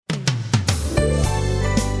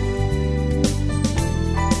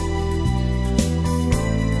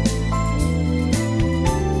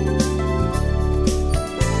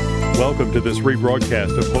welcome to this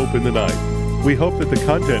rebroadcast of Hope in the Night. We hope that the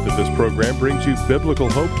content of this program brings you biblical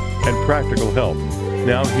hope and practical help.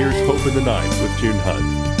 Now here's Hope in the Night with June Hunt.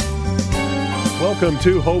 Welcome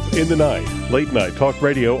to Hope in the Night, late night talk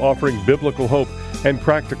radio offering biblical hope and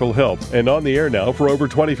practical help, and on the air now for over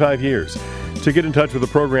 25 years. To get in touch with the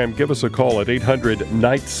program, give us a call at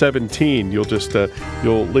 800-NIGHT-17.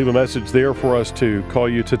 You'll leave a message there for us to call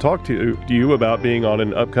you to talk to you about being on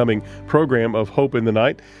an upcoming program of Hope in the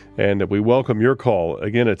Night, and we welcome your call.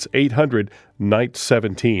 Again, it's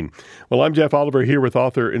 800-NIGHT-17. Well, I'm Jeff Oliver here with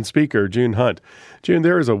author and speaker June Hunt. June,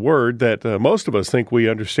 there is a word that most of us think we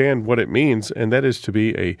understand what it means, and that is to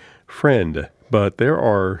be a friend. But there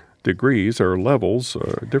are degrees or levels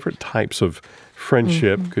or different types of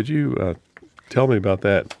friendship. Mm-hmm. Could you tell me about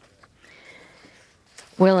that?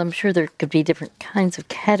 Well, I'm sure there could be different kinds of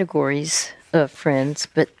categories of friends,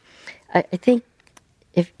 but I think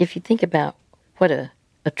if you think about what a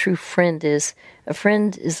true friend is a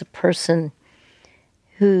person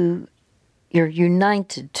who you're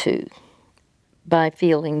united to by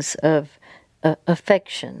feelings of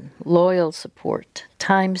affection, loyal support,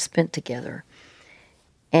 time spent together.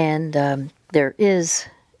 And there is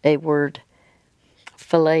a word,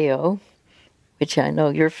 phileo, which I know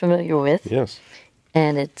you're familiar with. Yes.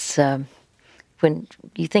 And it's when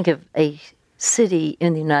you think of a city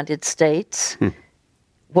in the United States,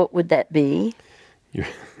 what would that be? You're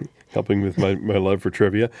helping with my love for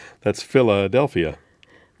trivia. That's Philadelphia.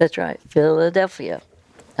 That's right, Philadelphia.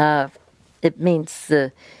 It means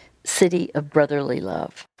the city of brotherly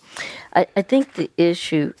love. I think the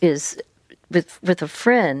issue is with a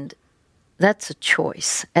friend, that's a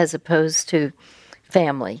choice as opposed to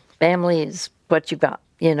family. Family is what you got,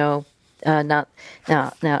 not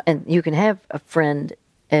now. And you can have a friend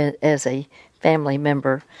as a family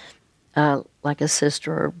member, like a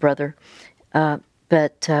sister or brother.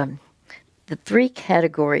 But the three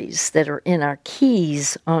categories that are in our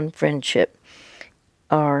keys on friendship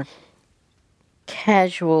are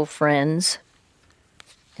casual friends,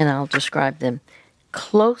 and I'll describe them,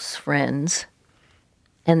 close friends,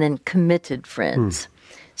 and then committed friends.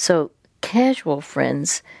 So casual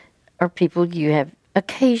friends are people you have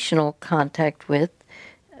occasional contact with,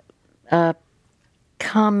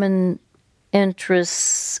 common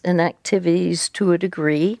interests and activities to a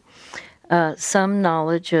degree, some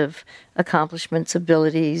knowledge of accomplishments,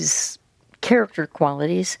 abilities, character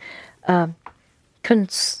qualities,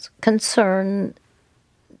 concern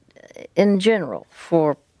in general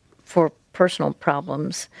for personal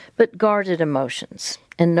problems, but guarded emotions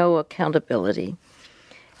and no accountability.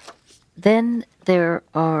 Then there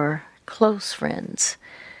are close friends.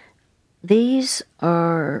 These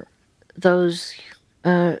are those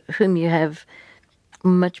whom you have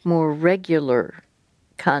much more regular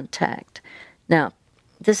contact. Now,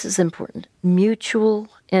 this is important. Mutual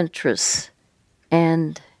interests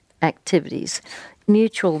and activities.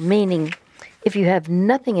 Mutual meaning if you have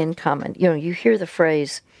nothing in common. You hear the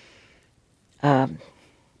phrase,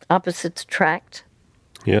 opposites attract.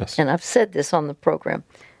 Yes. And I've said this on the program.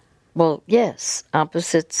 Well, yes,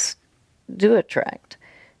 opposites do attract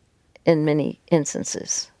in many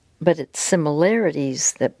instances, but it's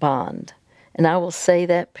similarities that bond. And I will say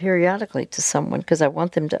that periodically to someone because I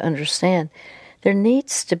want them to understand there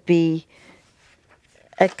needs to be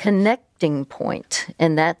a connecting point,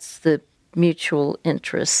 and that's the mutual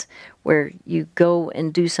interest where you go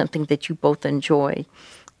and do something that you both enjoy,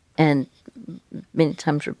 and many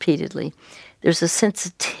times repeatedly. There's a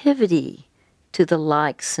sensitivity to the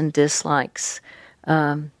likes and dislikes.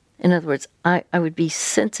 In other words, I would be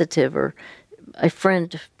sensitive, or a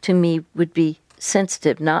friend to me would be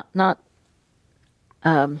sensitive, not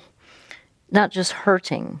just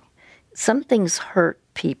hurting. Some things hurt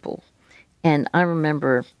people, and I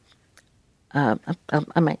remember. I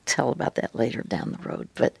might tell about that later down the road,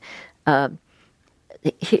 but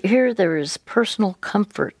here there is personal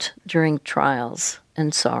comfort during trials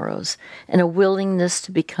and sorrows, and a willingness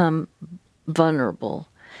to become vulnerable.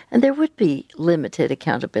 And there would be limited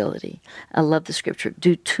accountability. I love the scripture,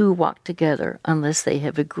 do two walk together unless they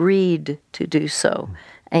have agreed to do so,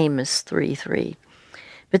 Amos 3:3.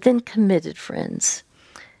 But then committed friends.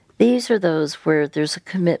 These are those where there's a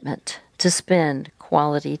commitment to spend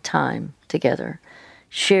quality time together,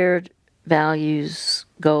 shared values,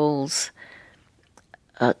 goals,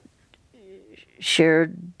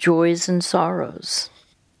 shared joys and sorrows,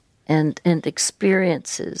 and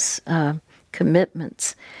experiences,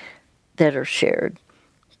 commitments that are shared.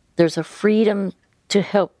 There's a freedom to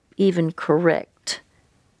help even correct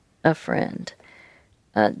a friend.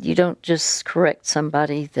 You don't just correct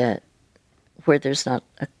somebody where there's not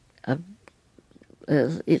a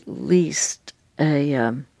at least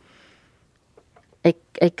a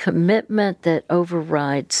commitment that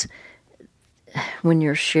overrides when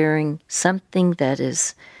you're sharing something that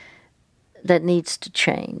needs to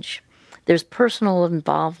change. There's personal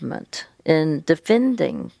involvement in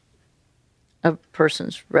defending a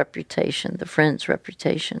person's reputation, the friend's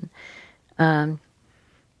reputation.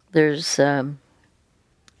 There's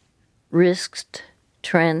risked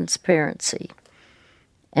transparency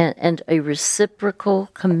and a reciprocal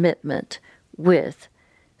commitment with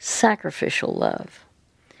sacrificial love.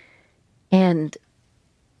 And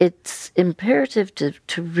it's imperative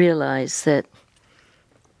to realize that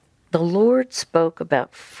the Lord spoke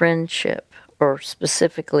about friendship, or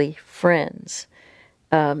specifically friends.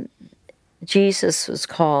 Jesus was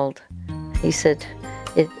called, he said,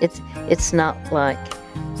 it's not like,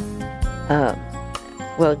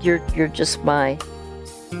 well, you're just my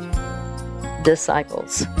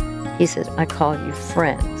disciples. He said, I call you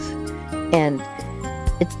friends. And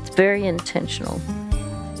it's very intentional.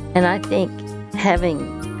 And I think having,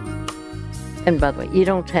 and by the way, you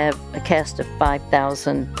don't have a cast of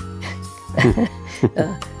 5,000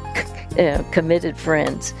 committed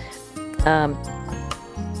friends.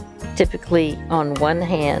 Typically, on one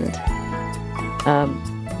hand,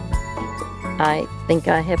 I think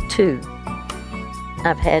I have 2.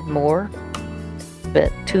 I've had more,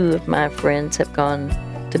 but 2 of my friends have gone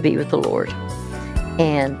to be with the Lord.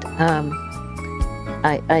 And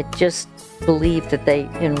I just believe that they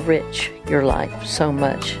enrich your life so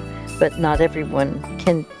much, but not everyone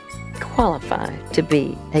can qualify to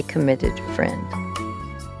be a committed friend.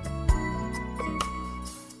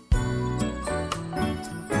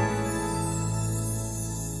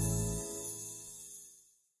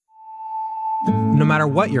 No matter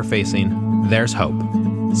what you're facing, there's hope.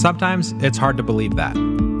 Sometimes it's hard to believe that.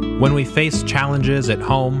 When we face challenges at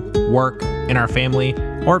home, work, in our family,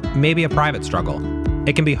 or maybe a private struggle,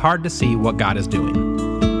 it can be hard to see what God is doing.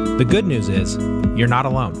 The good news is, you're not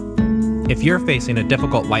alone. If you're facing a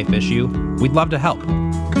difficult life issue, we'd love to help.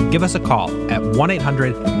 Give us a call at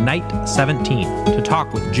 1-800-NIGHT-17 to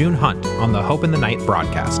talk with June Hunt on the Hope in the Night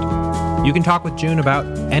broadcast. You can talk with June about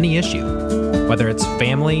any issue, whether it's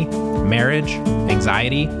family, marriage,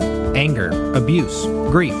 anxiety, anger, abuse,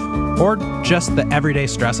 grief, or just the everyday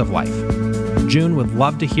stress of life. June would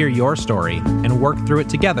love to hear your story and work through it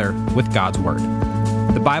together with God's Word.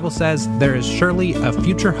 The Bible says there is surely a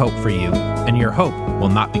future hope for you, and your hope will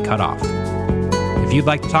not be cut off. If you'd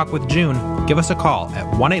like to talk with June, give us a call at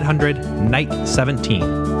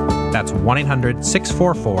 1-800-NIGHT-17. That's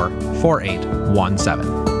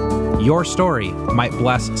 1-800-644-4817. Your story might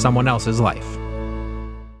bless someone else's life.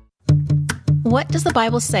 What does the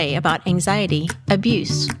Bible say about anxiety,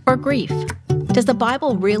 abuse, or grief? Does the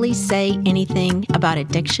Bible really say anything about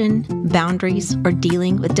addiction, boundaries, or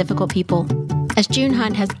dealing with difficult people? As June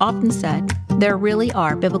Hunt has often said, there really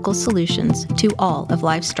are biblical solutions to all of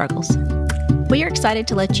life's struggles. We are excited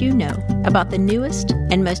to let you know about the newest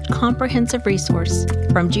and most comprehensive resource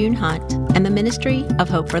from June Hunt and the Ministry of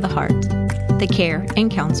Hope for the Heart, the Care and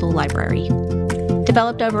Counsel Library.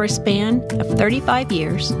 Developed over a span of 35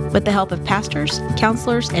 years with the help of pastors,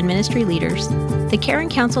 counselors, and ministry leaders, the Care and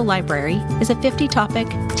Counsel Library is a 50-topic,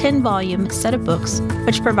 10-volume set of books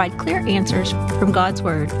which provide clear answers from God's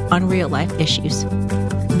Word on real-life issues.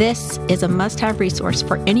 This is a must-have resource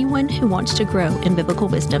for anyone who wants to grow in biblical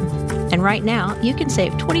wisdom. And right now, you can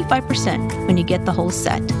save 25% when you get the whole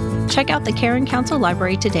set. Check out the Care and Counsel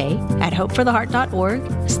Library today at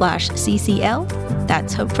hopefortheheart.org/CCL.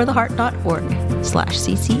 That's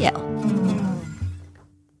hopefortheheart.org/CCL.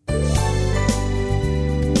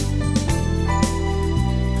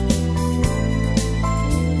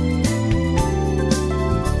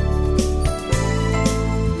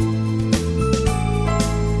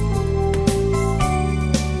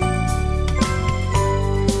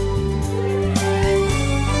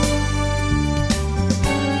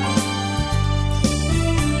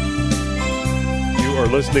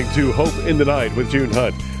 Listening to Hope in the Night with June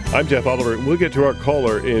Hunt. I'm Jeff Oliver. We'll get to our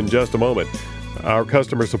caller in just a moment. Our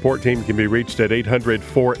customer support team can be reached at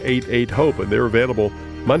 800-488-HOPE, and they're available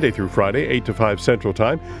Monday through Friday, 8 to 5 Central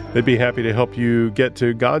Time. They'd be happy to help you get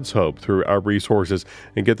to God's hope through our resources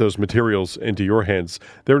and get those materials into your hands.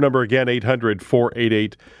 Their number again,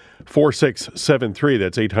 800-488-4673.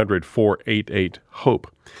 That's 800-488-HOPE.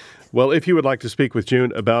 Well, if you would like to speak with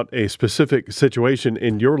June about a specific situation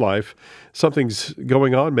in your life, something's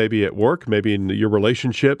going on maybe at work, maybe in your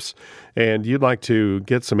relationships, and you'd like to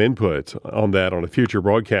get some input on that on a future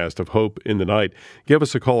broadcast of Hope in the Night, give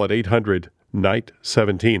us a call at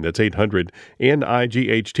 800-NIGHT-17. That's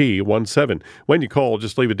 800-NIGHT-17. When you call,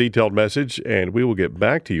 just leave a detailed message, and we will get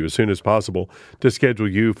back to you as soon as possible to schedule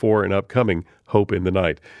you for an upcoming Hope in the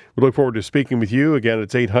Night. We look forward to speaking with you. Again,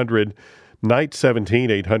 it's 800-NIGHT-17,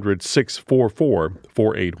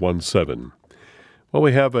 800-644-4817. Well,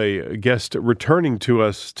 we have a guest returning to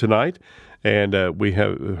us tonight, and we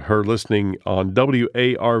have her listening on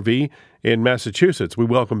WARV in Massachusetts. We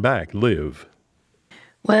welcome back Liv.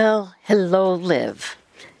 Well, hello, Liv.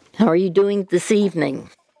 How are you doing this evening?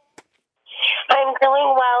 I'm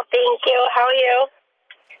doing well, thank you. How are you?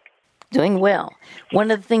 Doing well. One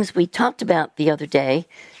of the things we talked about the other day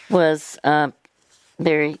was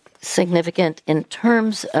very significant in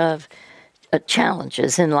terms of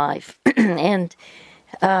challenges in life. And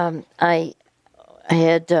I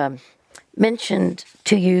had mentioned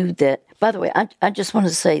to you that, by the way, I just want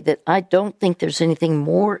to say that I don't think there's anything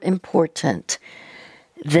more important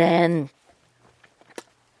than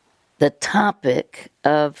the topic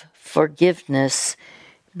of forgiveness,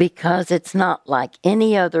 because it's not like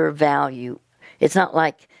any other value. It's not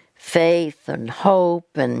like faith and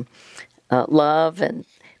hope and love and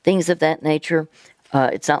things of that nature.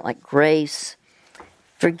 It's not like grace.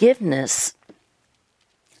 Forgiveness,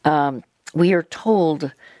 we are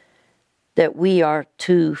told that we are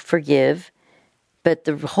to forgive, but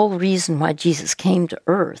the whole reason why Jesus came to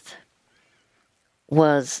earth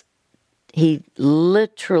was he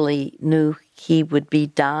literally knew he would be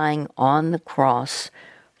dying on the cross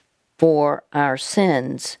for our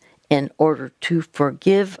sins in order to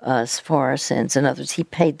forgive us for our sins. In other words, he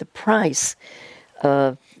paid the price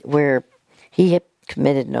where he had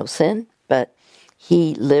committed no sin, but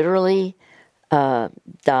he literally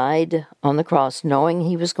died on the cross knowing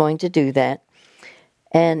he was going to do that.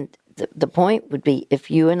 And the point would be, if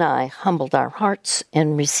you and I humbled our hearts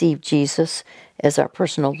and received Jesus as our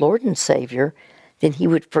personal Lord and Savior, then he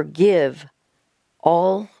would forgive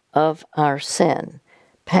all of our sin,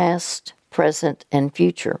 past, present, and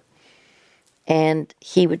future. And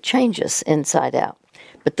he would change us inside out.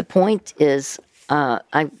 But the point is, I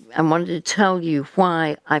wanted to tell you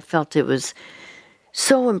why I felt it was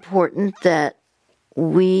so important that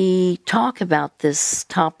we talk about this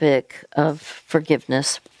topic of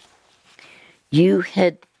forgiveness. You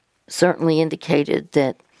had certainly indicated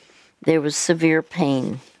that there was severe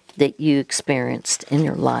pain that you experienced in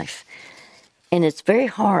your life. And it's very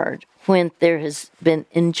hard when there has been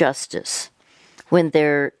injustice, when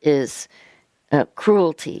there is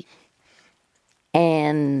cruelty,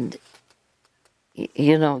 and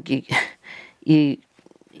you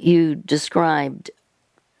described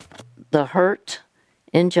the hurt,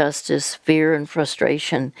 injustice, fear, and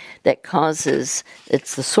frustration that causes,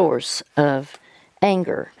 it's the source of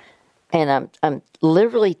anger. And I'm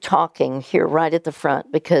literally talking here right at the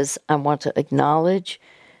front because I want to acknowledge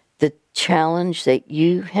the challenge that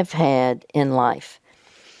you have had in life.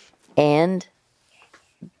 And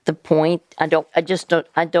the point, I don't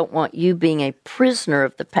want you being a prisoner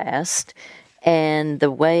of the past. And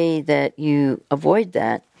the way that you avoid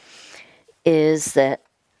that is that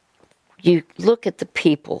you look at the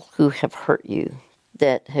people who have hurt you,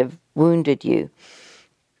 that have wounded you,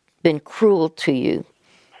 been cruel to you,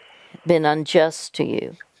 been unjust to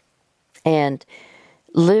you. And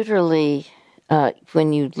literally,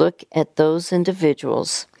 when you look at those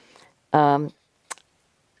individuals,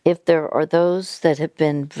 if there are those that have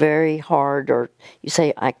been very hard, or you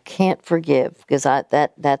say, I can't forgive, because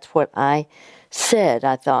that's what I said.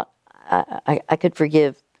 I thought I could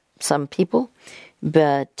forgive some people,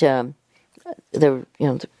 but I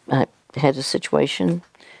had a situation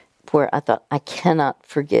where I thought I cannot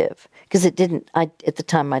forgive, because at the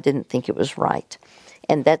time I didn't think it was right,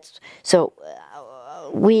 and that's so.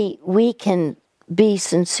 We can be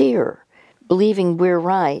sincere, believing we're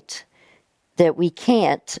right, that we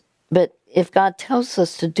can't. But if God tells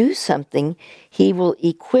us to do something, He will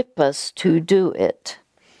equip us to do it.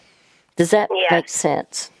 Does that make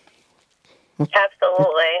sense?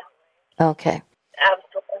 Absolutely. Okay.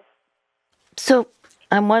 Absolutely. So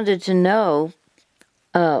I wanted to know,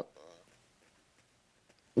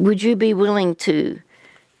 would you be willing to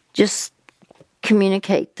just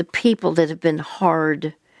communicate the people that have been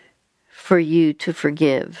hard for you to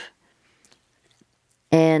forgive,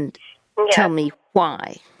 and tell me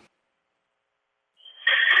why?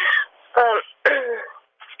 Well,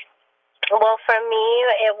 for me,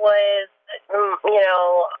 it was,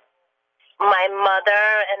 my mother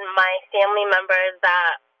and my family members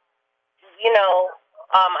that,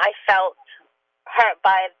 I felt hurt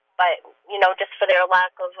by, just for their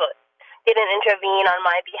lack of, they didn't intervene on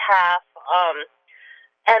my behalf.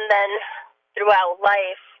 And then throughout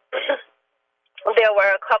life, there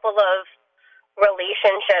were a couple of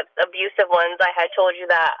relationships, abusive ones. I had told you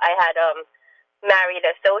that I had married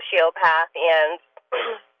a sociopath, and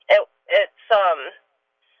it's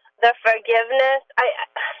the forgiveness.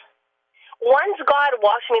 Once God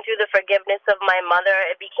washed me through the forgiveness of my mother,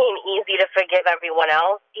 it became easy to forgive everyone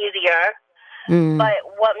else, easier. But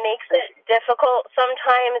what makes it difficult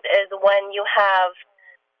sometimes is when you have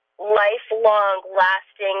lifelong,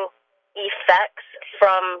 lasting effects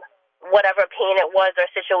from whatever pain it was or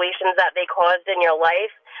situations that they caused in your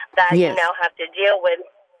life that you now have to deal with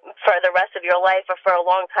for the rest of your life or for a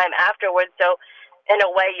long time afterwards. So in a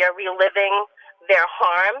way, you're reliving their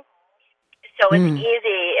harm. So it's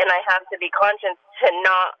easy, and I have to be conscious to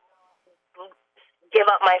not give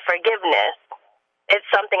up my forgiveness. It's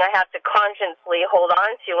something I have to consciously hold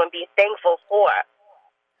on to and be thankful for,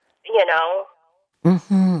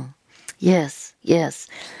 Yes, yes.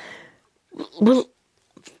 Well,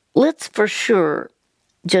 let's for sure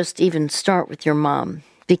just even start with your mom,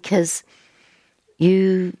 because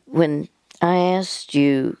when I asked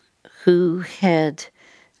you who had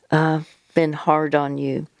been hard on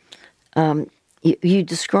you, you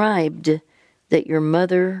described that your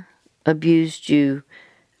mother abused you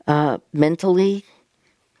mentally,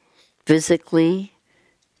 physically,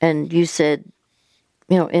 and you said,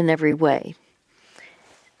 in every way.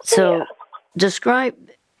 So describe,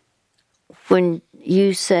 when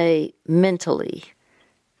you say mentally,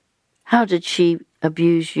 how did she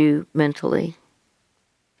abuse you mentally?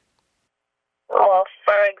 Well,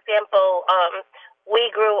 for example,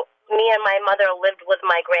 me and my mother lived with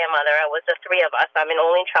my grandmother. It was the three of us. I'm an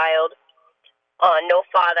only child, no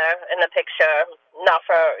father in the picture, not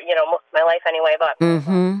for, most of my life anyway, but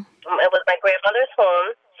it was my grandmother's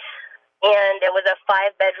home, and it was a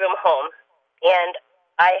 5-bedroom home. And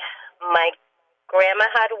my grandma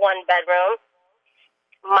had 1 bedroom.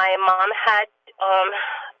 My mom had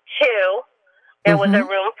 2. There was a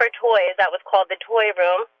room for toys that was called the toy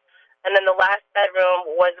room. And then the last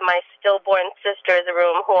bedroom was my stillborn sister's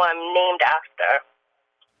room, who I'm named after.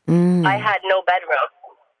 I had no bedroom.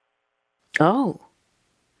 Oh.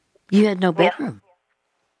 You had no bedroom?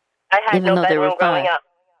 Yeah. I had no bedroom growing up.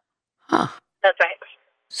 Huh. That's right.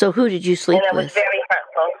 So who did you sleep with? And it was very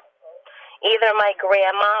hurtful. Either my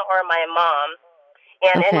grandma or my mom.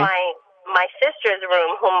 And in my sister's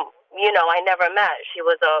room, whom, I never met, she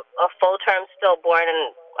was a full-term stillborn,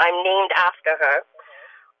 and I'm named after her.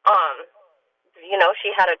 She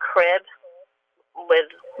had a crib with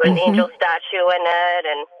an angel statue in it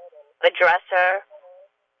and a dresser.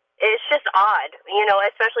 It's just odd,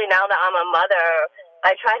 especially now that I'm a mother.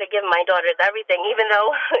 I try to give my daughters everything, even though,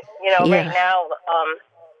 right now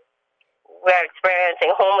we're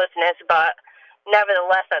experiencing homelessness, but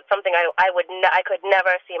nevertheless, that's something I could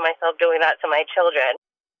never see myself doing that to my children.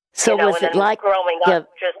 So was it like growing up?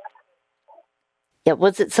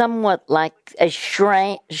 Was it somewhat like a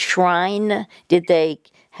shrine? Did they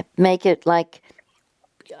make it like?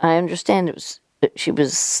 I understand she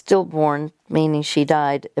was stillborn, meaning she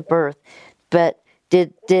died at birth. But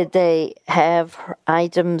did they have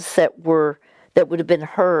items that would have been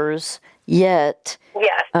hers? Yet,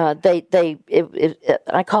 yes.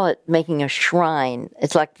 I call it making a shrine.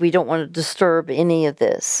 It's like we don't want to disturb any of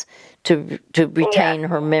this to retain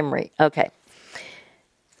her memory. Okay.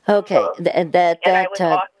 And I was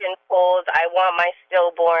often told, I want my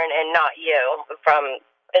stillborn and not you, from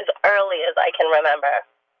as early as I can remember.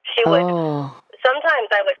 She would, sometimes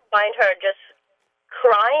I would find her just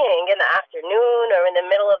crying in the afternoon or in the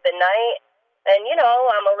middle of the night. And,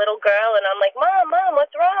 I'm a little girl, and I'm like, Mom,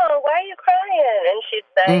 what's wrong? Why are you crying? And she'd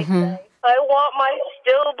say, I want my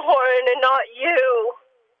stillborn and not you.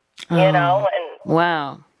 And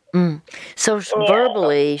wow. So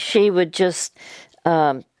verbally, she would just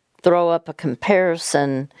throw up a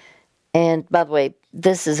comparison. And by the way,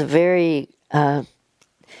 this is a very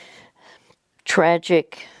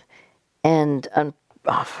tragic and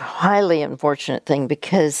highly unfortunate thing,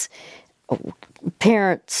 because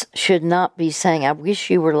parents should not be saying, I wish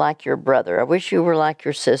you were like your brother, I wish you were like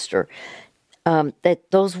your sister.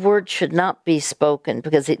 That those words should not be spoken,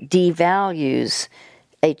 because it devalues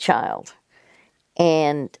a child.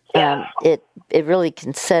 And it really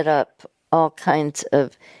can set up all kinds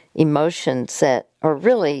of emotions that are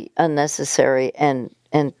really unnecessary, and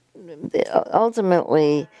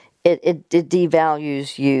ultimately it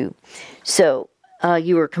devalues you. So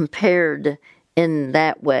you were compared in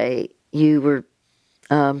that way, you were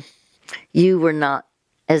not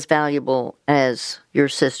as valuable as your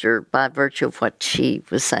sister by virtue of what she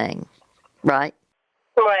was saying, right?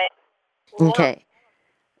 Right. Okay.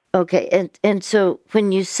 Okay. And so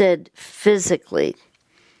when you said physically,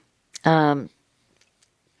 talk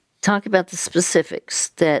about the specifics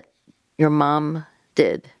that your mom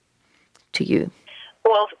did to you.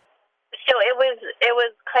 Well, so it was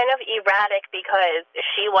kind of erratic because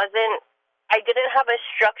I didn't have a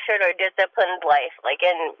structured or disciplined life. Like,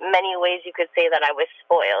 in many ways you could say that I was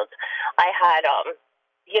spoiled. I had, a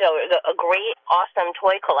great, awesome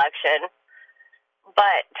toy collection,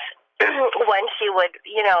 but when she would,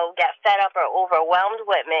 get fed up or overwhelmed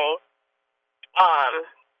with me,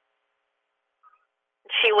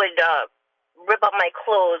 she would rip up my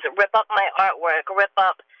clothes, rip up my artwork, rip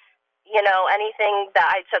up, anything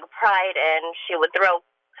that I took pride in. She would throw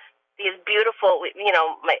these beautiful,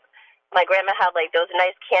 my grandma had like those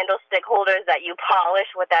nice candlestick holders that you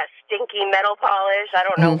polish with that stinky metal polish. I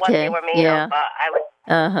don't know what they were made of, but I would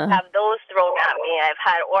have those thrown at me. I've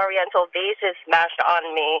had oriental vases smashed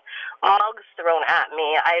on me, mugs thrown at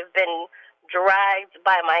me. I've been dragged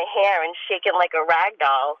by my hair and shaken like a rag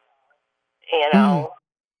doll,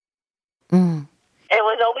 It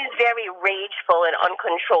was always very rageful and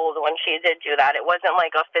uncontrolled when she did do that. It wasn't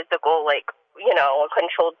like a physical, a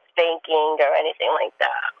controlled spanking or anything like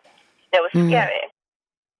that. It was scary.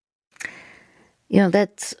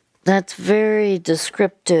 That's very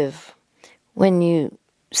descriptive. When you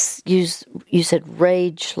said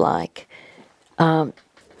rage-like,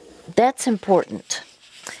 that's important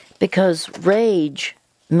because rage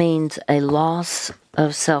means a loss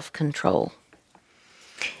of self-control.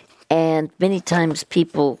 And many times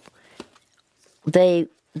people, they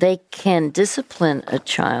can discipline a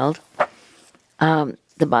child.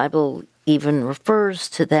 The Bible even refers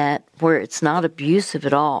to that where it's not abusive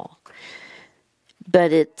at all.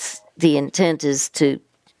 But the intent is to,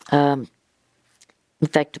 in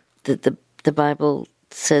fact, the Bible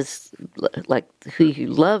says, like, who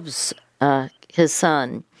loves his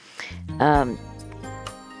son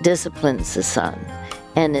disciplines the son.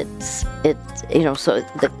 And it's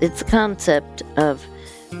the concept of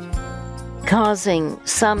causing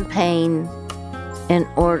some pain in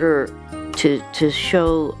order to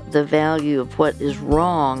show the value of what is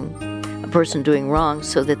wrong, a person doing wrong,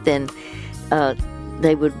 so that then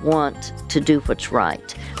they would want to do what's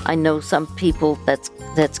right. I know some people that's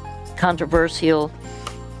controversial,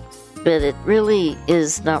 but it really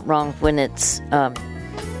is not wrong when it's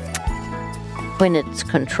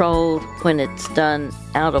controlled, when it's done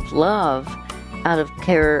out of love, out of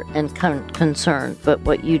care and concern. But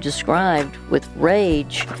what you described with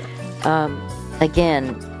rage,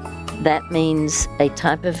 again, that means a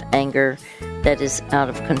type of anger that is out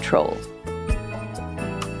of control.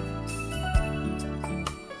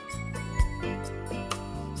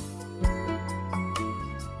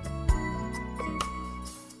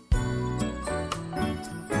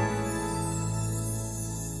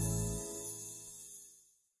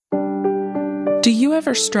 Do you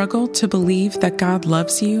ever struggle to believe that God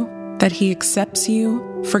loves you, that He accepts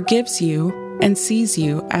you, forgives you, and sees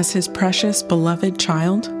you as His precious, beloved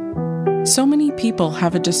child? So many people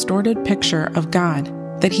have a distorted picture of God,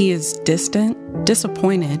 that He is distant,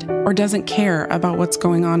 disappointed, or doesn't care about what's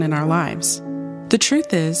going on in our lives. The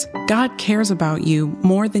truth is, God cares about you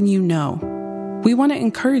more than you know. We want to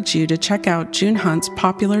encourage you to check out June Hunt's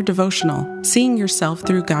popular devotional, Seeing Yourself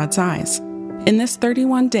Through God's Eyes. In this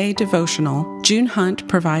 31-day devotional, June Hunt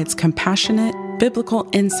provides compassionate, biblical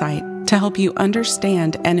insight to help you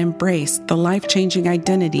understand and embrace the life-changing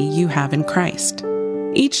identity you have in Christ.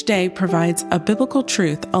 Each day provides a biblical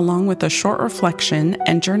truth along with a short reflection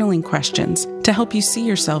and journaling questions to help you see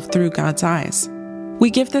yourself through God's eyes.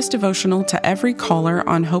 We give this devotional to every caller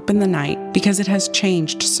on Hope in the Night because it has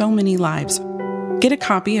changed so many lives. Get a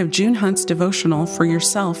copy of June Hunt's devotional for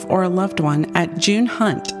yourself or a loved one at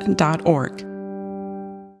junehunt.org.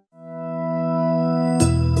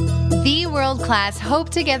 The world-class Hope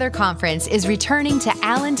Together Conference is returning to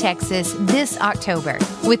Allen, Texas this October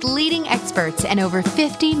with leading experts and over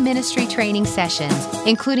 50 ministry training sessions,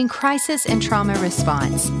 including crisis and trauma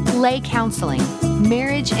response, lay counseling,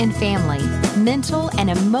 marriage and family, mental and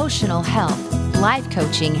emotional health, life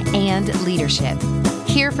coaching, and leadership.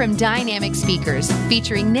 Hear from dynamic speakers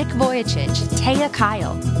featuring Nick Vujicic, Taya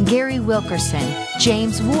Kyle, Gary Wilkerson,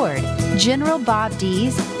 James Ward, General Bob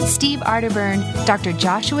Dees, Steve Arterburn, Dr.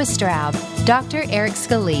 Joshua Straub, Dr. Eric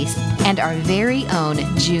Scalise, and our very own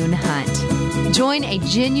June Hunt. Join a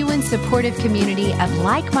genuine supportive community of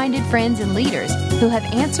like-minded friends and leaders who have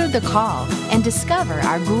answered the call and discover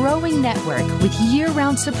our growing network with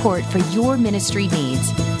year-round support for your ministry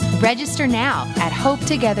needs. Register now at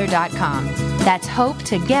hopetogether.com. That's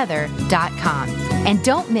hopetogether.com. And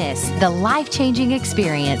don't miss the life-changing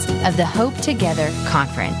experience of the Hope Together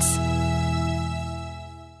Conference.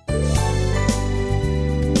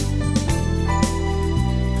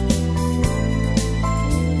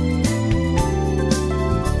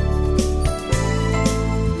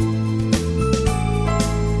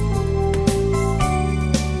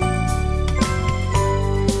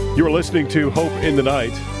 You are listening to Hope in the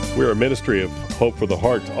Night. We're a ministry of Hope for the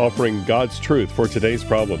Heart, offering God's truth for today's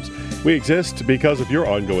problems. We exist because of your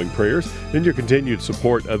ongoing prayers and your continued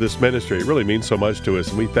support of this ministry. It really means so much to us,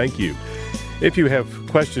 and we thank you. If you have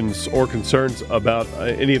questions or concerns about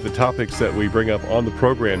any of the topics that we bring up on the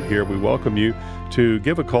program here, we welcome you to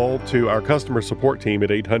give a call to our customer support team at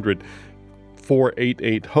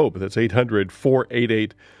 800-488-HOPE. That's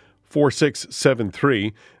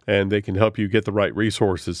 800-488-4673, and they can help you get the right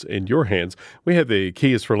resources in your hands. We have the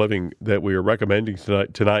Keys for Living that we are recommending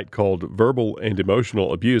tonight called Verbal and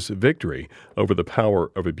Emotional Abuse Victory Over the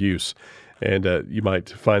Power of Abuse. And you might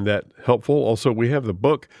find that helpful. Also, we have the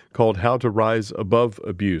book called How to Rise Above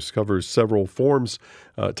Abuse. Covers several forms,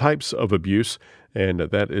 types of abuse, and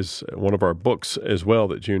that is one of our books as well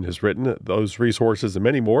that June has written. Those resources and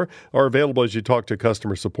many more are available as you talk to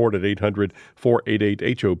customer support at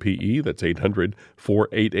 800-488-HOPE. That's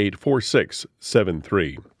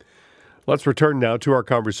 800-488-4673. Let's return now to our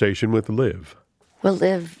conversation with Liv. Well,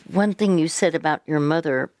 Liv, one thing you said about your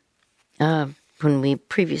mother when we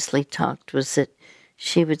previously talked was that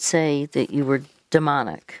she would say that you were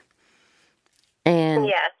demonic. And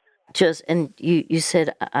Yes. you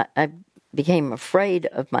said, I became afraid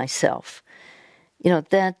of myself. You know,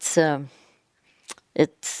 that's,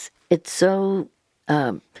 it's so,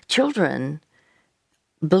 children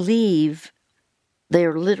believe,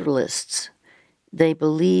 they're literalists. They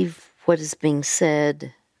believe what is being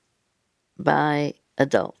said by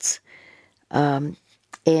adults. And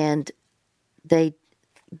they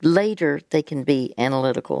can be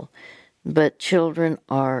analytical, but children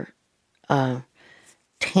are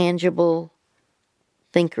tangible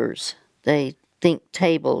thinkers. They think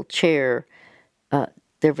table, chair. They're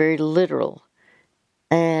very literal.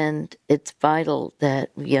 And it's vital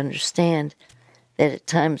that we understand that at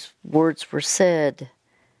times words were said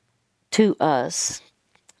to us,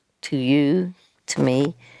 to you, to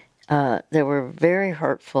me, that were very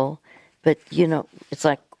hurtful. But, you know, it's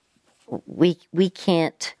like we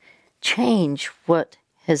can't change what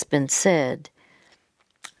has been said,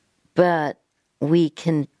 but we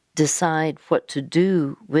can decide what to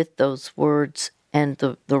do with those words and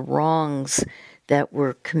the wrongs that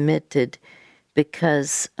were committed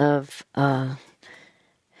because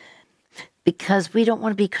we don't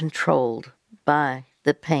want to be controlled by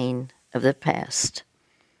the pain of the past.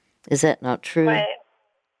 Is that not true? Right.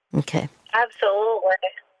 Okay. Absolutely.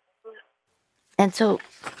 And so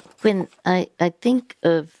when I think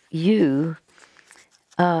of you,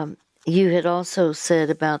 you had also said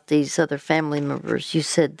about these other family members, you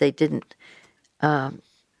said they didn't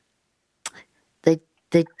they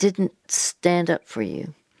didn't stand up for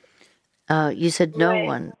you. You said no Right.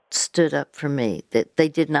 one stood up for me, that they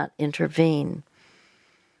did not intervene.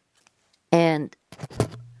 And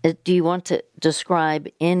do you want to describe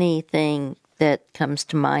anything that comes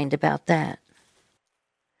to mind about that?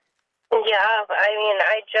 Yeah, I mean,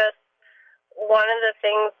 one of the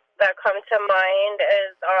things that come to mind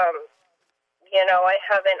is, I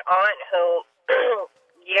have an aunt who,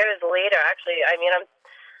 years later, actually, I mean, I'm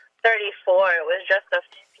 34, it was just a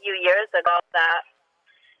few years ago that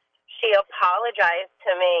she apologized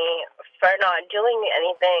to me for not doing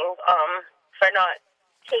anything, for not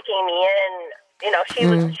taking me in. You know,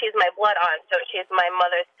 she's my blood aunt, so she's my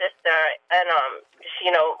mother's sister, and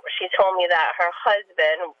she told me that her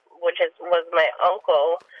husband, was my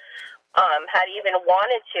uncle, had even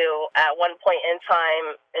wanted to at one point in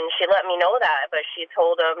time, and she let me know that, but she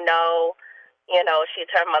told him no, she's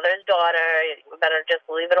her mother's daughter, you better just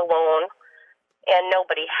leave it alone, and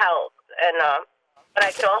nobody helped. And but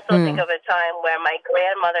I could also think of a time where my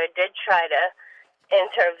grandmother did try to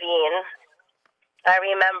intervene. I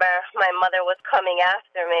remember my mother was coming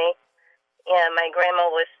after me, and my grandma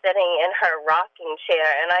was sitting in her rocking chair,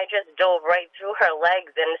 and I just dove right through her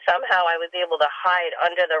legs, and somehow I was able to hide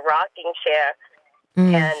under the rocking chair.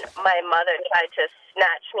 And my mother tried to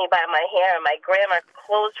snatched me by my hair, and my grandma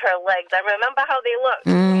closed her legs. I remember how they looked.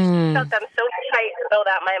 She shook them so tight so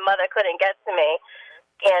that my mother couldn't get to me.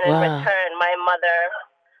 And in return, my mother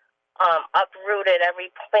uprooted every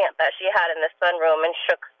plant that she had in the sunroom and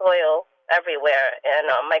shook soil everywhere. And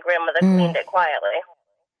my grandmother cleaned it quietly.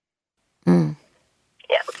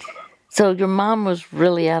 Yeah. So your mom was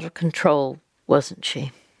really out of control, wasn't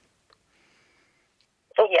she?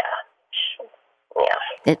 Yeah.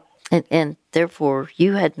 And therefore,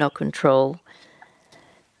 you had no control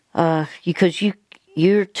because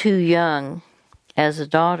you're too young as a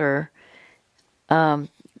daughter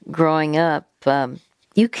growing up.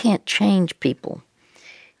 You can't change people.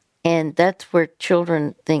 And that's where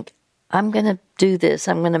children think, I'm going to do this.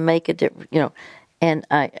 I'm going to make a difference, And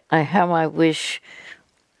I wish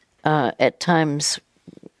at times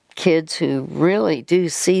kids who really do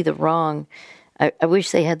see the wrong, I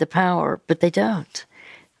wish they had the power, but they don't.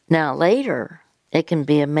 Now, later, it can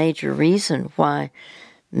be a major reason why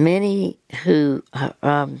many who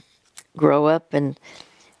grow up and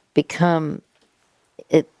become,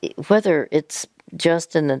 whether it's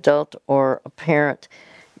just an adult or a parent,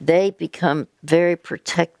 they become very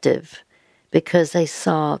protective because they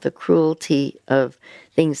saw the cruelty of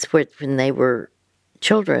things when they were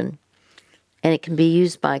children, and it can be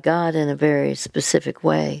used by God in a very specific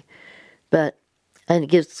way. And it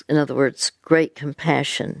gives, in other words, great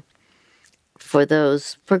compassion for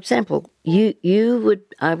those. For example, I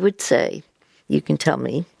would say, you can tell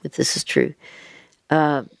me if this is true,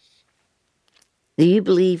 do you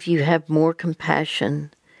believe you have more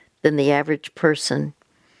compassion than the average person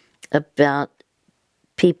about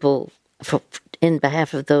people in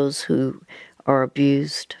behalf of those who are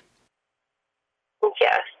abused?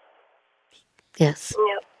 Yes. Yes.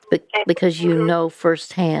 Yep. Because you know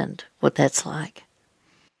firsthand what that's like.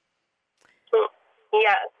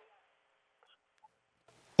 Yes.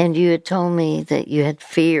 And you had told me that you had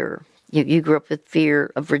fear. You grew up with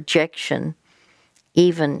fear of rejection.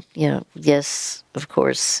 Even, yes, of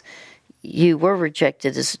course, you were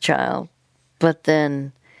rejected as a child, but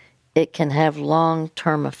then it can have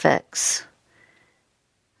long-term effects.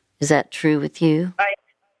 Is that true with you?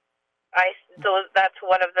 That's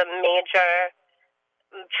one of the major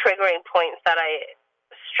triggering points that I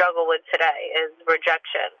struggle with today is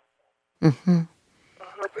rejection. Mm-hmm.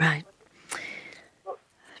 Right.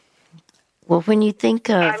 Well, when you think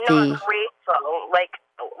of I'm not grateful. Like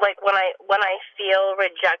when I feel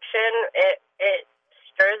rejection, it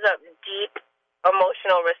stirs up deep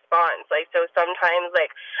emotional response. Like, so sometimes,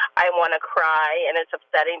 like, I want to cry, and it's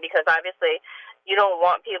upsetting because obviously you don't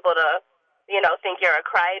want people to, think you're a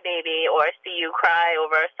crybaby or see you cry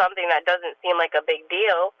over something that doesn't seem like a big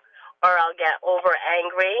deal, or I'll get over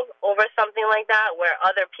angry over something like that, where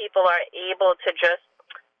other people are able to just,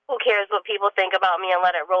 who cares what people think about me, and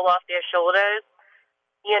let it roll off their shoulders.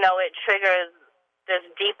 It triggers this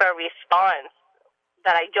deeper response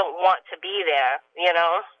that I don't want to be there,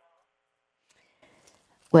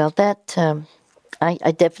 Well, that,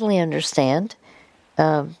 I definitely understand.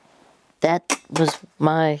 That was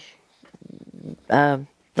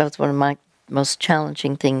one of my most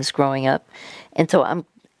challenging things growing up. And so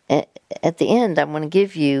at the end, I want to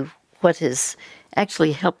give you what has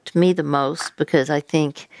actually helped me the most, because I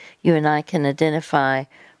think you and I can identify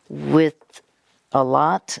with a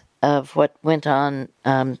lot of what went on.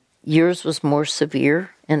 Yours was more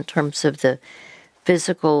severe in terms of the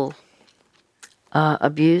physical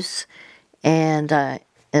abuse, and I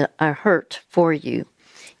hurt for you.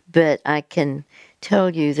 But I can tell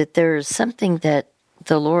you that there is something that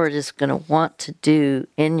the Lord is going to want to do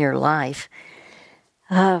in your life.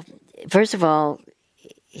 First of all,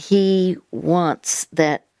 He wants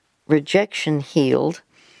that rejection healed,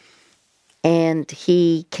 and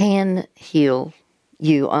He can heal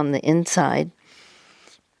you on the inside.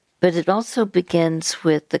 But it also begins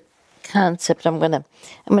with the concept. I'm going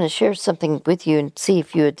to share something with you and see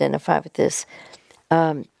if you identify with this.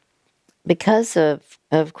 Because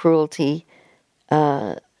of cruelty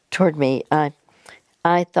toward me,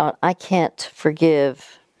 I thought, I can't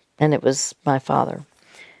forgive, and it was my father.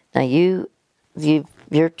 Now your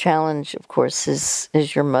challenge, of course,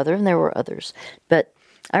 is your mother, and there were others. But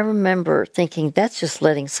I remember thinking, that's just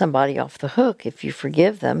letting somebody off the hook if you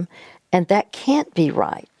forgive them, and that can't be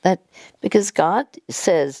right. Because God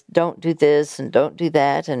says, don't do this and don't do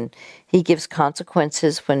that, and He gives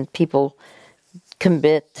consequences when people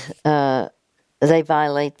commit, they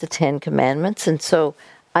violate the 10 Commandments. And so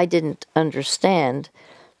I didn't understand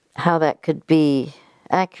how that could be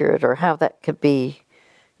accurate or how that could be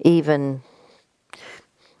even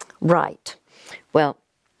right. Well,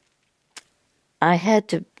 I had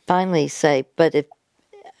to finally say, but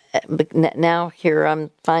now here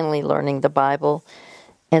I'm finally learning the Bible,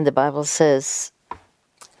 and the Bible says,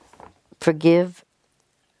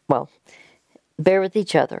 bear with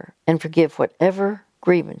each other and forgive whatever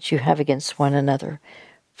grievance you have against one another.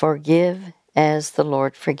 Forgive as the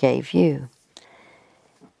Lord forgave you.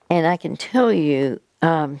 And I can tell you,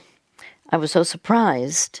 I was so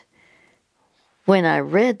surprised when I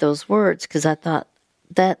read those words, because I thought,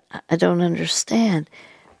 that I don't understand.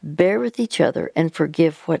 Bear with each other and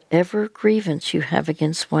forgive whatever grievance you have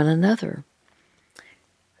against one another.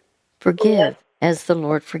 Forgive as the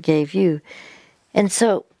Lord forgave you. And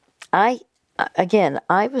so I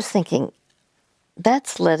was thinking,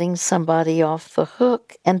 that's letting somebody off the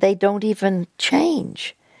hook, and they don't even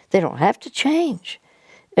change. They don't have to change.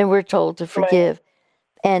 And we're told to forgive.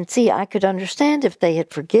 Right. And see, I could understand if they had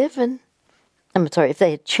forgiven. If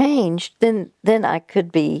they had changed, then I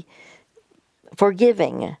could be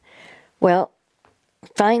forgiving. Well,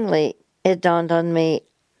 finally, it dawned on me,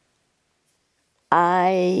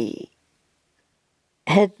 I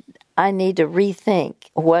need to rethink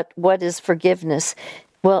what is forgiveness.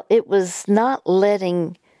 Well, it was not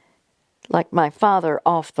letting, like my father,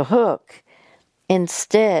 off the hook.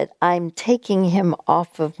 Instead, I'm taking him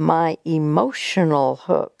off of my emotional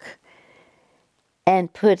hook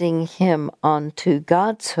and putting him onto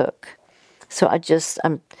God's hook. So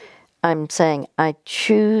I'm saying, I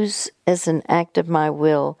choose as an act of my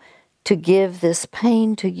will to give this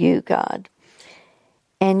pain to you, God.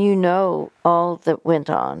 And you know all that went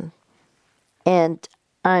on. And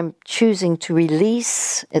I'm choosing to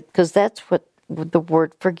release it, because that's what the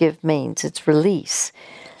word forgive means. It's release.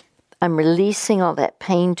 I'm releasing all that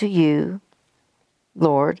pain to you,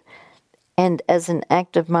 Lord. And as an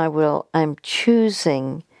act of my will, I'm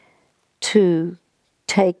choosing to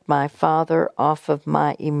take my father off of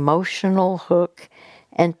my emotional hook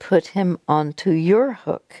and put him onto your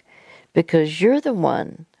hook, because you're the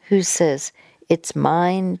one who says, it's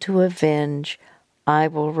mine to avenge, I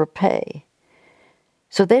will repay.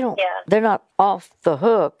 So they're not off the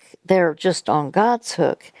hook, they're just on God's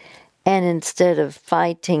hook. And instead of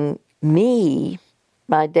fighting me,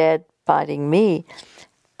 my dad fighting me,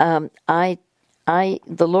 the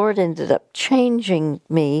Lord ended up changing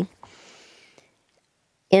me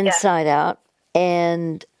inside out,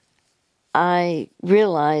 and I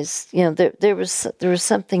realized, there was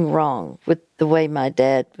something wrong with the way my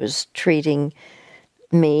dad was treating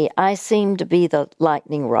me. I seemed to be the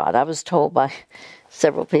lightning rod. I was told by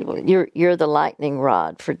several people, "You're the lightning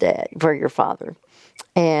rod for your father,"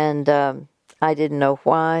 and I didn't know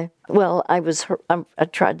why. Well, I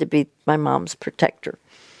tried to be my mom's protector,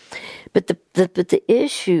 but the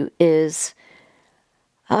issue is,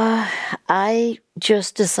 I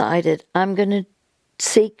just decided I'm going to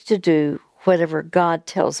seek to do whatever God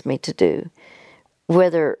tells me to do,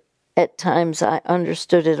 whether at times I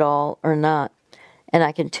understood it all or not. And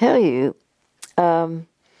I can tell you,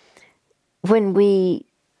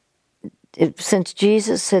 since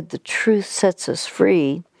Jesus said the truth sets us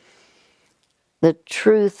free, the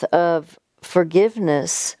truth of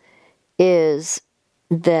forgiveness is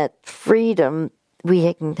that freedom,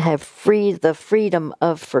 we can have the freedom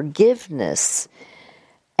of forgiveness,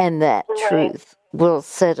 and that truth will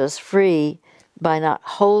set us free by not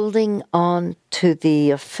holding on to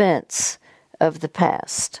the offense of the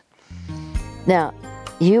past. Now,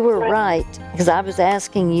 you were right, because I was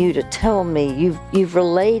asking you to tell me, you've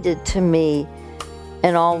related to me,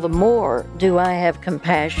 and all the more do I have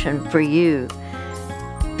compassion for you.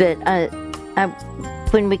 But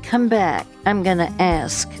when we come back, I'm going to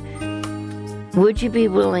ask, would you be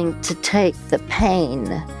willing to take the pain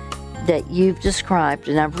that you've described,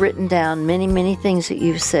 and I've written down many, many things that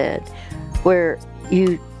you've said, where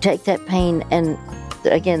you take that pain, and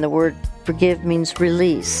again, the word forgive means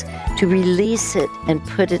release, to release it and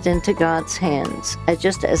put it into God's hands,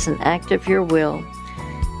 just as an act of your will,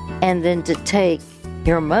 and then to take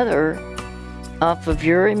your mother off of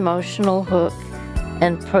your emotional hook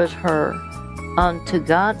and put her onto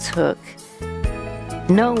God's hook,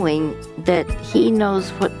 knowing that He knows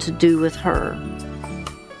what to do with her.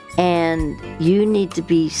 And you need to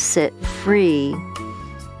be set free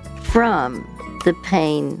from the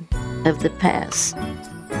pain of the past.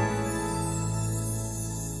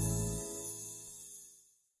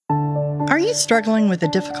 Are you struggling with a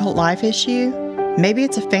difficult life issue? Maybe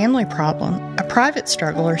it's a family problem, a private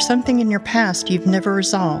struggle, or something in your past you've never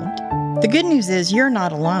resolved. The good news is you're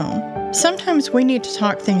not alone. Sometimes we need to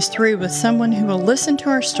talk things through with someone who will listen to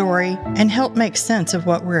our story and help make sense of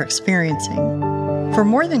what we're experiencing. For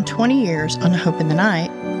more than 20 years on Hope in the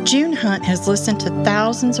Night, June Hunt has listened to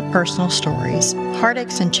thousands of personal stories,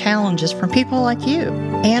 heartaches, and challenges from people like you,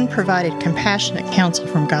 and provided compassionate counsel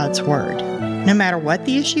from God's Word. No matter what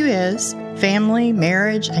the issue is, family,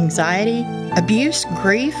 marriage, anxiety, abuse,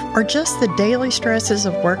 grief, or just the daily stresses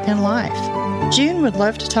of work and life, June would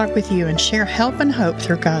love to talk with you and share help and hope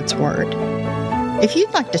through God's Word. If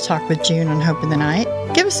you'd like to talk with June on Hope in the Night,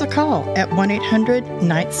 give us a call at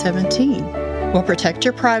 1-800-NIGHT-17. We'll protect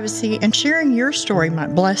your privacy, and sharing your story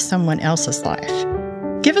might bless someone else's life.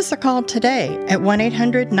 Give us a call today at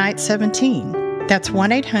 1-800-NIGHT-17. That's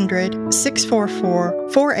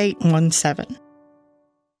 1-800-644-4817.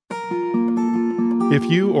 If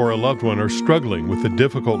you or a loved one are struggling with a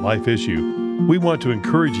difficult life issue, we want to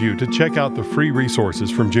encourage you to check out the free resources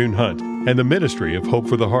from June Hunt and the Ministry of Hope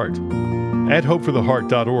for the Heart. At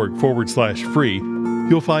hopefortheheart.org/free,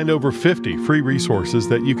 you'll find over 50 free resources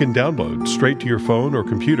that you can download straight to your phone or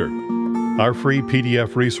computer. Our free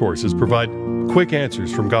PDF resources provide quick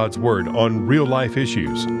answers from God's Word on real-life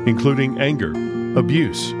issues, including anger,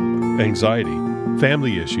 abuse, anxiety,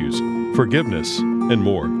 family issues, forgiveness, and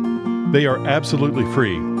more. They are absolutely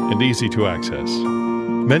free and easy to access.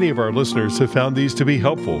 Many of our listeners have found these to be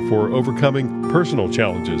helpful for overcoming personal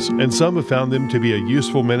challenges, and some have found them to be a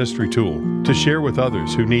useful ministry tool to share with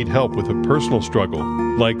others who need help with a personal struggle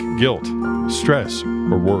like guilt, stress,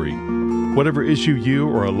 or worry. Whatever issue you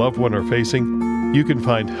or a loved one are facing, you can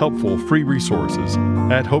find helpful free resources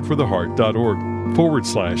at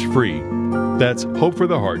hopefortheheart.org/free. That's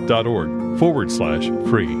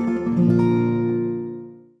hopefortheheart.org/free.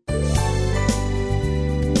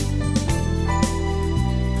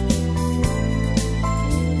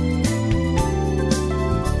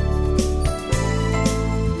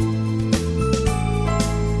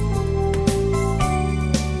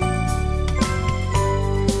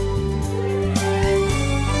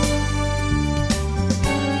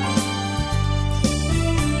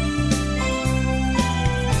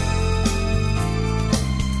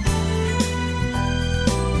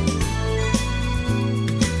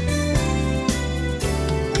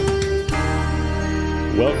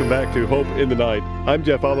 Welcome back to Hope in the Night. I'm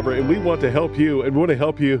Jeff Oliver, and we want to help you and want to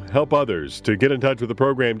help you help others. To get in touch with the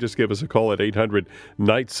program, just give us a call at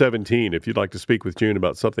 800-NIGHT-17. If you'd like to speak with June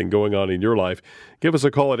about something going on in your life, give us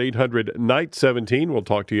a call at 800-NIGHT-17. We'll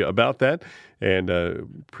talk to you about that and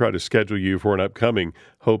try to schedule you for an upcoming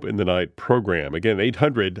Hope in the Night program. Again,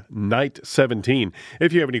 800-NIGHT-17.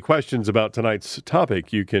 If you have any questions about tonight's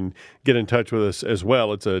topic, you can get in touch with us as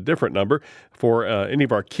well. It's a different number for any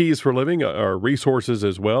of our keys for living, our resources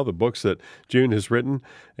as well, the books that June has written.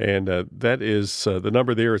 And that is the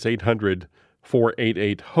number there is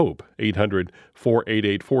 800-488-HOPE,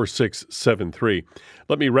 800-488-4673.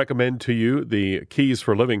 Let me recommend to you the keys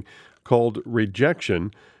for living called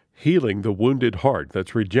Rejection, Healing the Wounded Heart.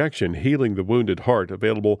 That's Rejection, Healing the Wounded Heart,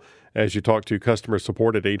 available as you talk to customer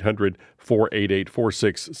support at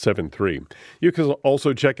 800-488-4673. You can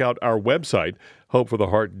also check out our website,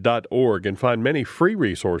 hopefortheheart.org, and find many free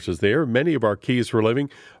resources there. Many of our keys for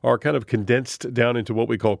living are kind of condensed down into what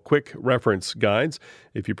we call quick reference guides.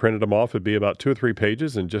 If you printed them off, it'd be about 2 or 3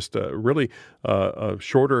 pages and just really a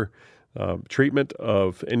shorter treatment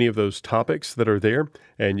of any of those topics that are there,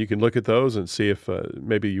 and you can look at those and see if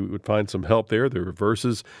maybe you would find some help there. There are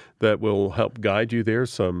verses that will help guide you there,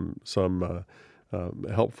 some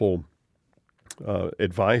helpful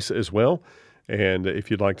advice as well. And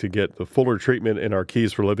if you'd like to get the fuller treatment in our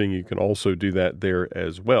Keys for Living, you can also do that there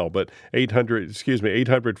as well. But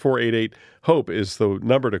 800-488-HOPE is the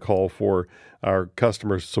number to call for our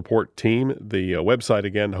customer support team. The website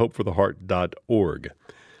again, hopefortheheart.org.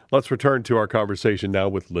 Let's return to our conversation now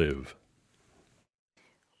with Liv.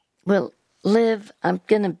 Well, Liv, I'm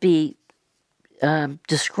going to be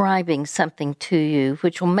describing something to you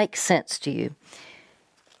which will make sense to you.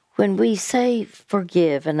 When we say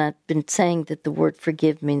forgive, and I've been saying that the word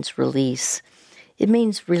forgive means release, it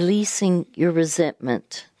means releasing your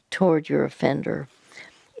resentment toward your offender.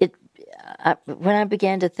 When I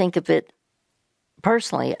began to think of it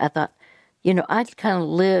personally, I thought, I'd kind of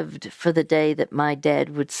lived for the day that my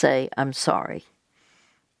dad would say, I'm sorry,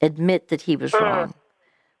 admit that he was wrong.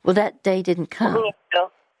 Well, that day didn't come.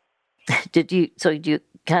 Do you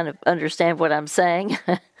kind of understand what I'm saying?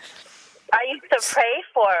 I used to pray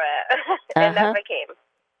for it. It never came.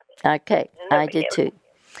 Okay, I did too.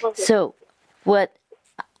 So what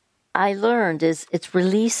I learned is it's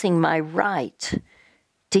releasing my right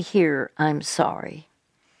to hear I'm sorry.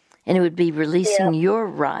 And it would be releasing your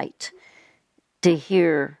right to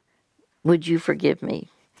hear, would you forgive me?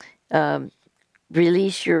 It's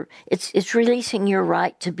releasing your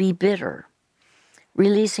right to be bitter,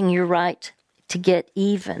 releasing your right to get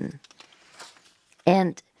even.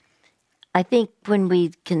 And I think when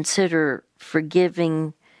we consider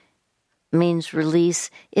forgiving means release,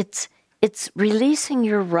 it's releasing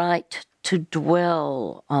your right to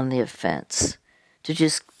dwell on the offense, to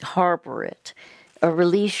just harbor it, or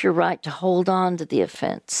release your right to hold on to the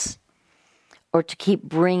offense, or to keep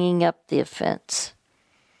bringing up the offense.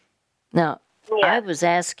 Now, I was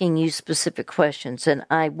asking you specific questions, and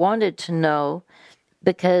I wanted to know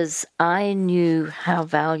because I knew how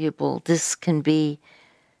valuable this can be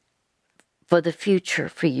for the future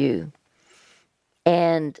for you.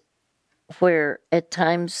 And where at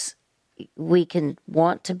times we can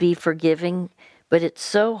want to be forgiving, but it's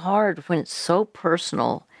so hard when it's so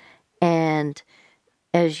personal. And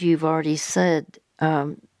as you've already said,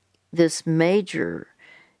 this major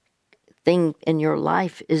thing in your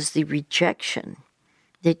life is the rejection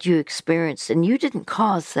that you experienced. And you didn't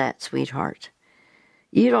cause that, sweetheart.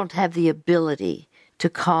 You don't have the ability to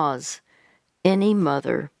cause any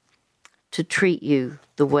mother to treat you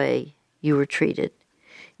the way you were treated.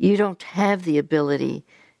 You don't have the ability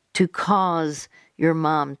to cause your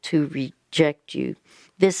mom to reject you.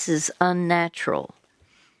 This is unnatural.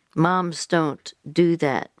 Moms don't do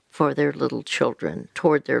that for their little children,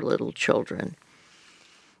 toward their little children.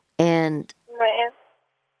 And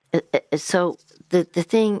so the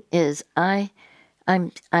thing is, I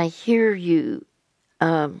hear you.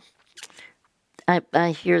 I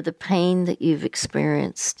hear the pain that you've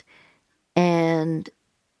experienced, and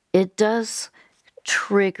it does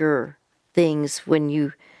trigger things when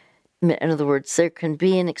you, in other words, there can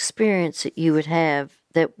be an experience that you would have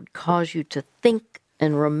that would cause you to think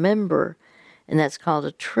and remember, and that's called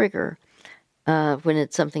a trigger, when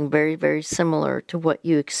it's something very, very similar to what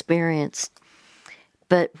you experienced.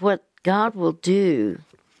 But what God will do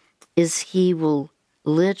is He will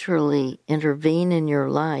literally intervene in your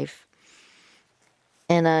life.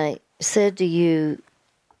 And I said to you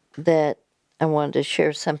that I wanted to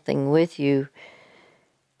share something with you.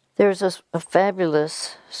 There's a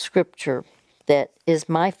fabulous scripture that is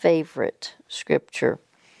my favorite scripture.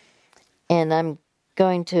 And I'm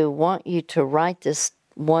going to want you to write this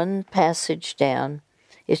one passage down.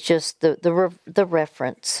 It's just the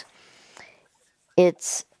reference.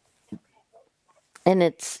 It's in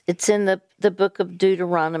the book of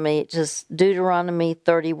Deuteronomy. It's just Deuteronomy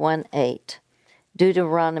 31:8.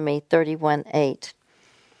 Deuteronomy 31:8.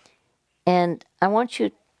 And I want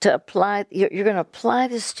you to apply, you're going to apply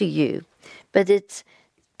this to you, but it's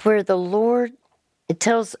where the Lord, it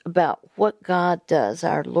tells about what God does,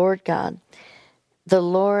 our Lord God. The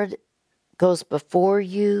Lord goes before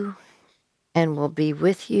you and will be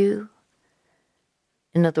with you.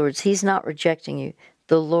 In other words, He's not rejecting you.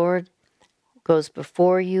 The Lord goes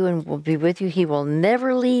before you and will be with you. He will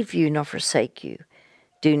never leave you nor forsake you.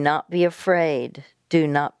 Do not be afraid. Do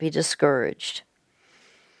not be discouraged.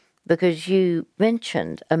 Because you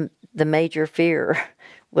mentioned the major fear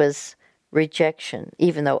was rejection,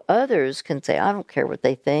 even though others can say, I don't care what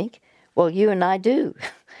they think. Well, you and I do.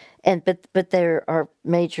 But there are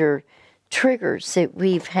major triggers that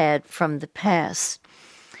we've had from the past.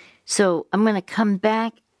 So I'm going to come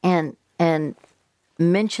back and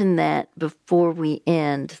mention that before we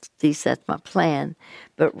end. At least that's my plan.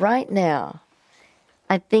 But right now,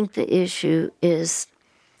 I think the issue is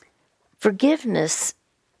forgiveness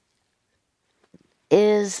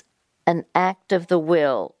is an act of the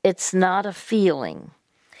will. It's not a feeling.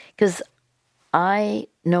 Because I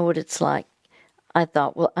know what it's like. I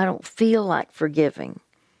thought, well, I don't feel like forgiving.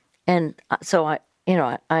 And so I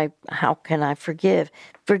how can I forgive?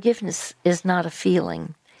 Forgiveness is not a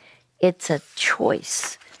feeling. It's a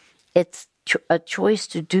choice. It's a choice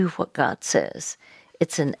to do what God says.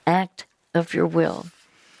 It's an act of your will.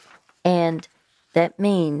 And that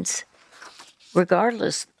means,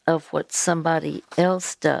 regardless of what somebody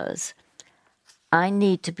else does, I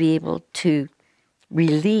need to be able to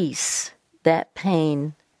release that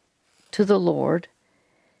pain to the Lord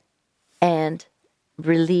and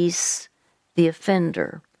release the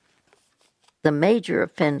offender. The major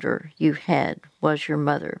offender you had was your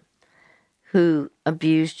mother, who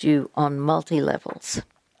abused you on multi-levels.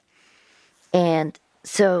 And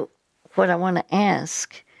so what I want to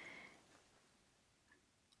ask,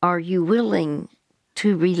 are you willing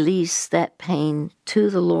to release that pain to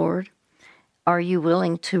the Lord? Are you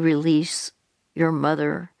willing to release your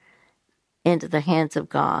mother into the hands of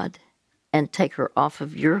God and take her off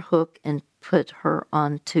of your hook and put her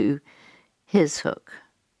onto His hook?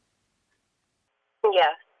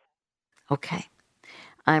 Yeah. Okay.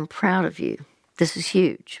 I'm proud of you. This is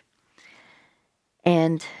huge.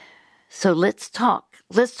 And so let's talk.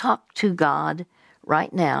 Let's talk to God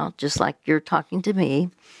right now, just like you're talking to me.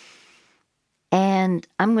 And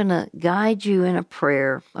I'm going to guide you in a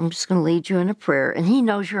prayer. I'm just going to lead you in a prayer. And He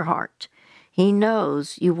knows your heart. He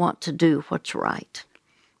knows you want to do what's right.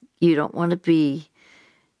 You don't want to be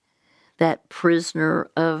that prisoner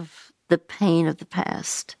of the pain of the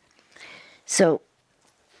past. So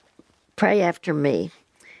pray after me.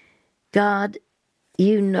 God,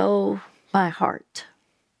 you know my heart.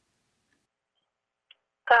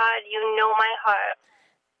 God, you know my heart.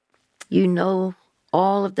 You know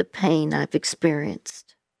all of the pain I've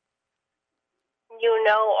experienced. You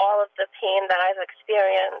know all of the pain that I've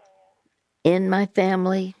experienced. In my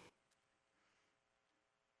family.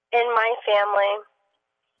 In my family.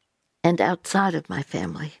 And outside of my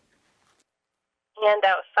family. And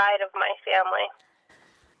outside of my family.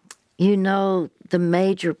 You know the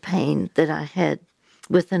major pain that I had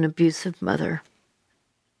with an abusive mother.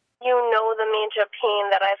 You know the major pain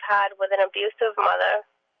that I've had with an abusive mother.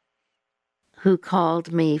 Who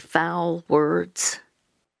called me foul words.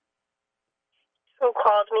 Who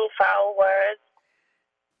called me foul words.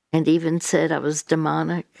 And even said I was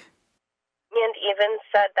demonic. And even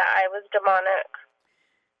said that I was demonic.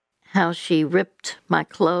 How she ripped my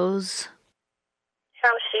clothes.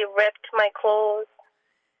 How she ripped my clothes.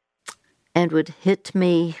 And would hit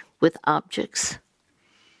me with objects.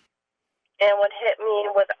 And would hit me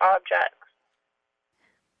with objects.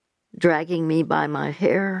 Dragging me by my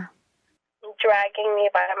hair. Dragging me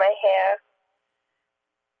by my hair.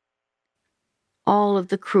 All of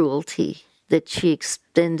the cruelty that she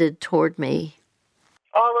extended toward me.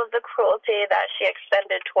 All of the cruelty that she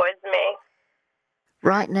extended towards me.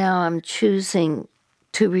 Right now I'm choosing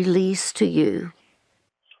to release to you.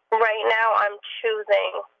 Right now I'm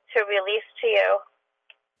choosing to release to you.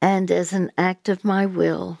 And as an act of my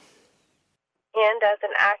will. And as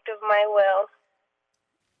an act of my will.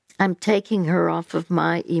 I'm taking her off of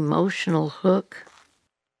my emotional hook.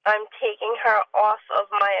 I'm taking her off of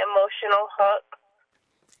my emotional hook.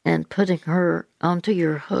 And putting her onto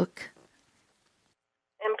your hook.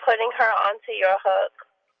 And putting her onto your hook.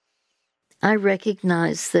 I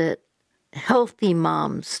recognize that healthy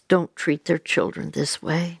moms don't treat their children this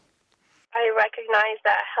way. I recognize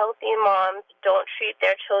that healthy moms don't treat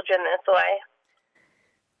their children this way.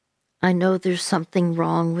 I know there's something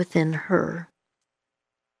wrong within her.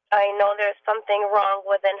 I know there's something wrong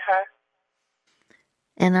within her.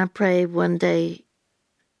 And I pray one day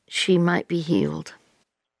she might be healed.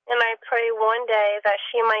 And I pray one day that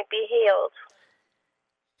she might be healed.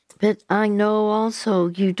 But I know also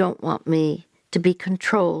you don't want me to be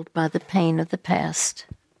controlled by the pain of the past.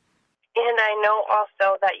 And I know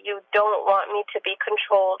also that you don't want me to be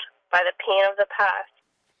controlled by the pain of the past.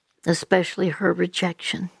 Especially her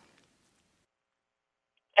rejection.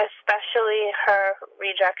 Especially her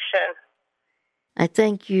rejection. I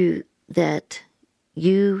thank you that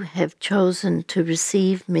you have chosen to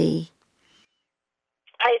receive me.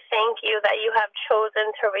 I thank you that you have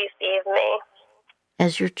chosen to receive me.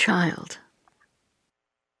 As your child.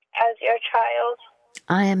 As your child.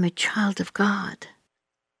 I am a child of God.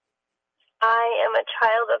 I am a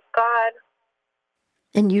child of God.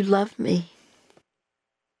 And you love me.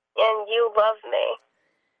 And you love me.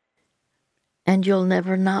 And you'll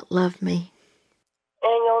never not love me.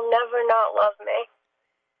 And you'll never not love me.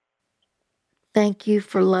 Thank you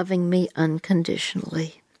for loving me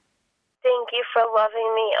unconditionally. Thank you for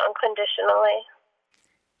loving me unconditionally.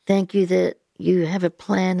 Thank you that you have a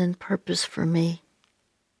plan and purpose for me.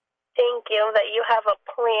 Thank you that you have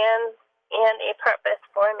a plan and a purpose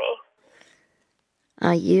for me.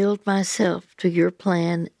 I yield myself to your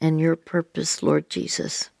plan and your purpose, Lord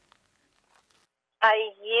Jesus. I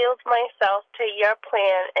yield myself to your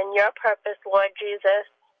plan and your purpose, Lord Jesus.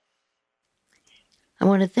 I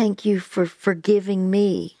want to thank you for forgiving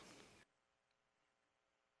me.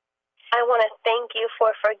 I want to thank you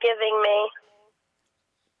for forgiving me.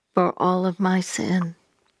 For all of my sin.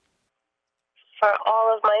 For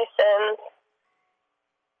all of my sins.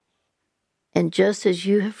 And just as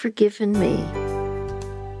you have forgiven me.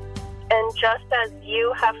 And just as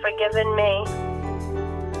you have forgiven me.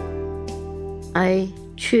 I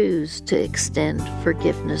choose to extend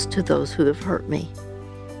forgiveness to those who have hurt me.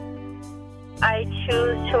 I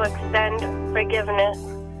choose to extend forgiveness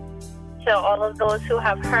to all of those who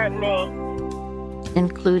have hurt me.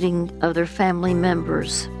 Including other family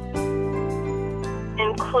members.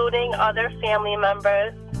 Including other family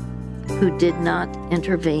members. Who did not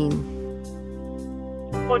intervene.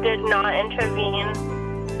 Who did not intervene.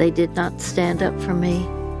 They did not stand up for me.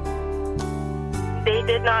 They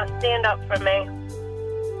did not stand up for me.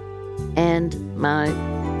 And my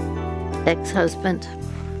ex-husband.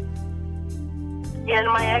 and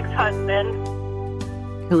my ex-husband,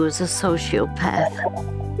 who is a sociopath.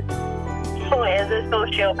 who is a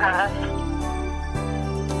sociopath.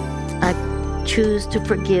 I choose to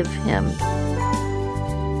forgive him.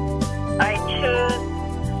 I choose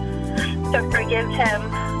to forgive him.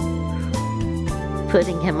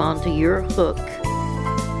 Putting him onto your hook.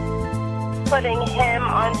 Putting him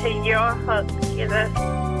onto your hook, Jesus.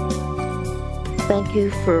 Thank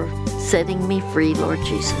you for setting me free, Lord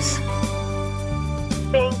Jesus.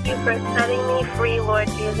 Thank you for setting me free, Lord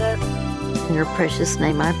Jesus. In your precious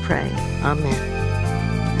name I pray. Amen.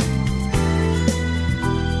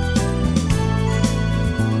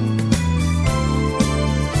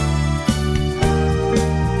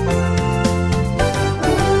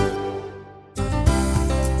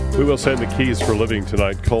 We will send the Keys for Living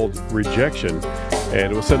tonight called Rejection,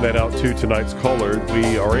 and we'll send that out to tonight's caller.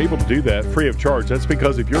 We are able to do that free of charge. That's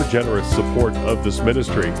because of your generous support of this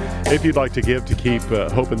ministry. If you'd like to give to keep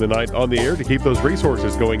Hope in the Night on the air, to keep those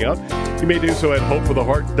resources going out, you may do so at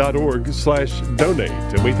hopefortheheart.org/donate,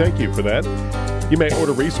 and we thank you for that. You may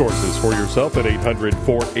order resources for yourself at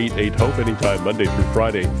 800-488-HOPE anytime Monday through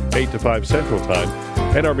Friday, 8 to 5 Central Time,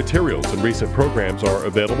 and our materials and recent programs are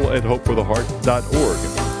available at hopefortheheart.org.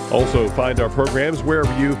 Also, find our programs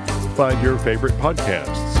wherever you find your favorite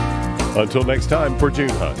podcasts. Until next time, for June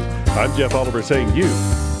Hunt, I'm Jeff Oliver saying you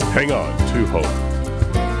hang on to hope.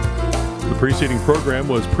 The preceding program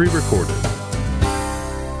was pre-recorded.